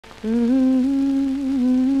I'm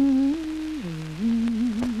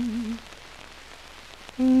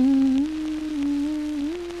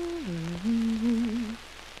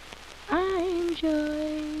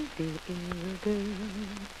Joy, the ill girl.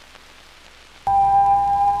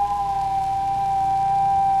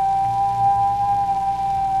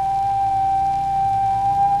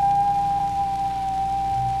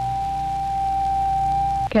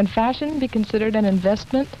 Can fashion be considered an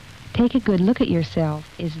investment? Take a good look at yourself.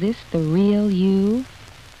 Is this the real you?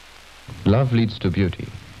 Love leads to beauty.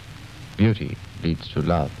 Beauty leads to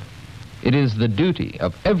love. It is the duty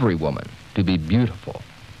of every woman to be beautiful.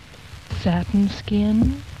 Satin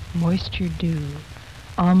skin, moisture dew,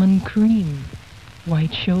 almond cream,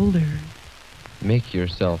 white shoulder. Make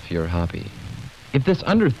yourself your hobby. If this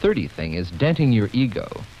under 30 thing is denting your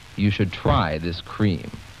ego, you should try this cream.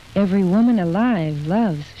 Every woman alive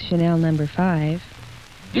loves Chanel No. 5.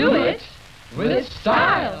 Do it with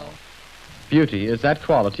style. Beauty is that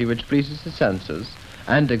quality which pleases the senses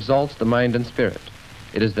and exalts the mind and spirit.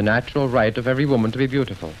 It is the natural right of every woman to be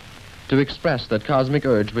beautiful, to express that cosmic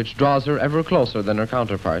urge which draws her ever closer than her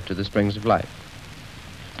counterpart to the springs of life.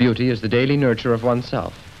 Beauty is the daily nurture of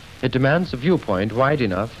oneself. It demands a viewpoint wide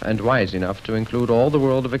enough and wise enough to include all the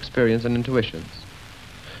world of experience and intuitions.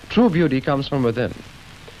 True beauty comes from within.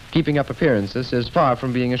 Keeping up appearances is far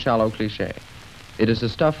from being a shallow cliché. It is the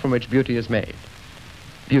stuff from which beauty is made.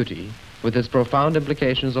 Beauty, with its profound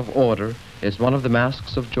implications of order, is one of the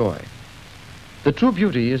masks of joy. The true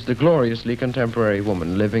beauty is the gloriously contemporary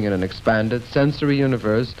woman living in an expanded sensory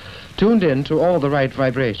universe, tuned in to all the right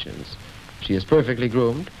vibrations. She is perfectly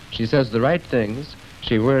groomed, she says the right things,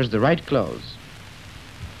 she wears the right clothes.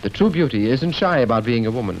 The true beauty isn't shy about being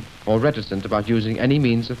a woman or reticent about using any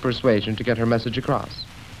means of persuasion to get her message across.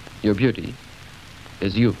 Your beauty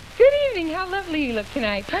is you. Good evening. How lovely you look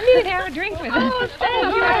tonight. Come in and have a drink with us. Oh,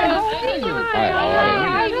 thank you.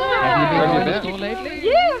 Have you been to school lately?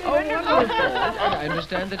 Yes. Oh, wonderful. I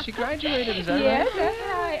understand that she graduated, is that yes, right? that's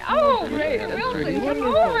right. Oh, great. That's Wilson, really come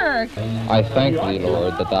wonderful. over. I thank thee,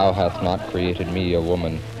 Lord, that thou hast not created me a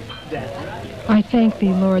woman. I thank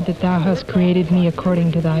thee, Lord, that thou hast created me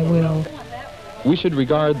according to thy will. We should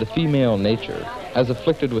regard the female nature as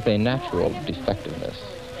afflicted with a natural defectiveness.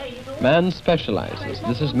 Man specializes.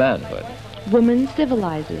 This is manhood. Woman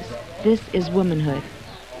civilizes. This is womanhood.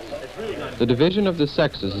 The division of the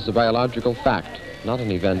sexes is a biological fact, not an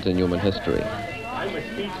event in human history.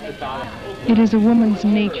 It is a woman's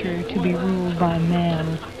nature to be ruled by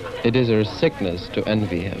man. It is her sickness to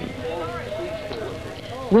envy him.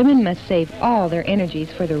 Women must save all their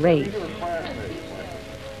energies for the race.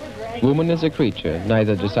 Woman is a creature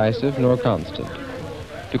neither decisive nor constant.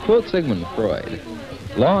 To quote Sigmund Freud,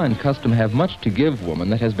 law and custom have much to give woman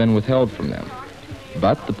that has been withheld from them.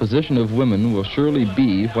 But the position of women will surely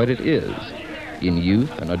be what it is. In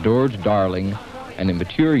youth, an adored darling, and in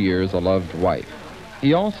mature years, a loved wife.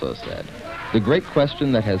 He also said, the great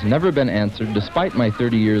question that has never been answered despite my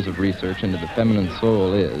 30 years of research into the feminine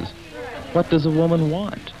soul is, what does a woman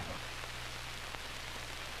want?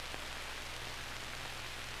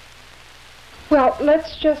 Well,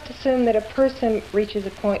 let's just assume that a person reaches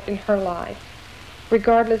a point in her life,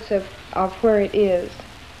 regardless of where it is,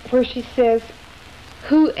 where she says,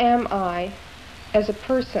 who am I as a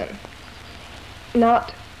person?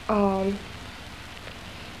 Not, who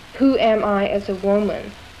am I as a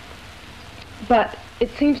woman? But it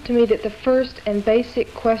seems to me that the first and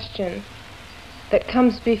basic question that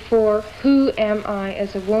comes before who am I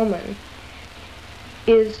as a woman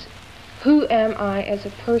is who am I as a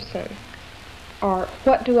person? Or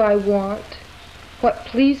what do I want? What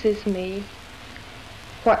pleases me?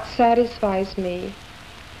 What satisfies me?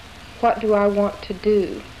 What do I want to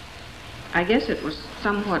do? I guess it was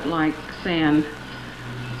somewhat like saying,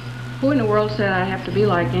 who in the world said I have to be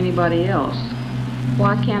like anybody else?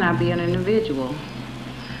 Why can't I be an individual?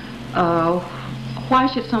 Why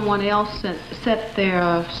should someone else set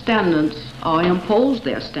their standards or impose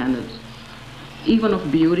their standards, even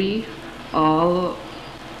of beauty or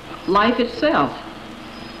life itself,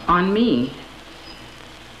 on me?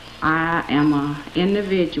 I am an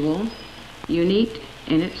individual, unique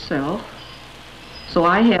in itself, so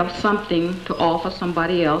I have something to offer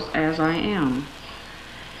somebody else as I am.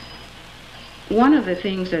 One of the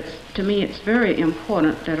things that, to me, it's very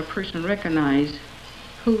important that a person recognize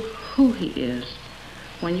who he is.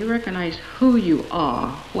 When you recognize who you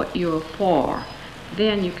are, what you're for,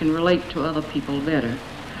 then you can relate to other people better.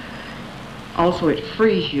 Also, it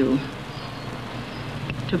frees you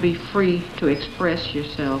to be free to express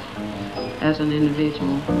yourself as an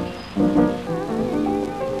individual.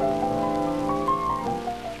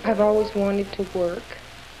 I've always wanted to work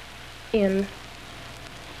in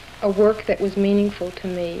a work that was meaningful to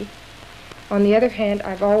me. On the other hand,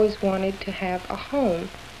 I've always wanted to have a home.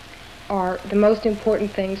 The most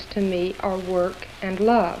important things to me are work and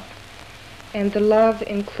love. And the love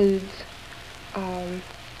includes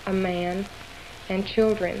a man and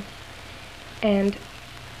children. And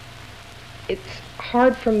it's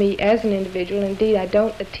hard for me as an individual. Indeed, I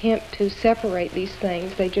don't attempt to separate these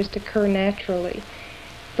things. They just occur naturally.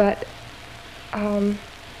 But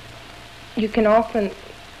you can often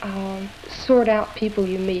sort out people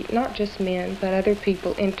you meet, not just men, but other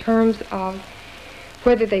people, in terms of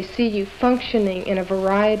whether they see you functioning in a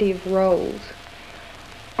variety of roles,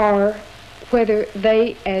 or whether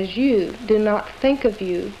they, as you, do not think of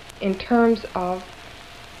you in terms of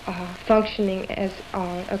functioning as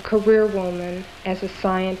a career woman, as a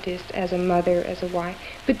scientist, as a mother, as a wife,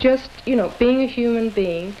 but just, being a human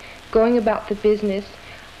being, going about the business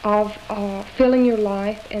of filling your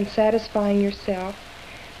life and satisfying yourself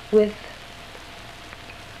with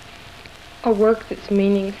a work that's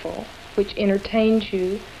meaningful, which entertains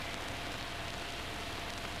you,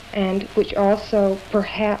 and which also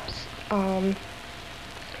perhaps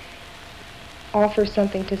offers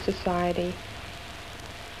something to society,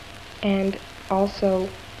 and also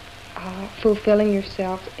fulfilling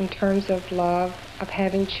yourself in terms of love, of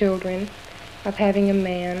having children, of having a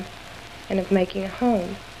man, and of making a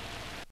home.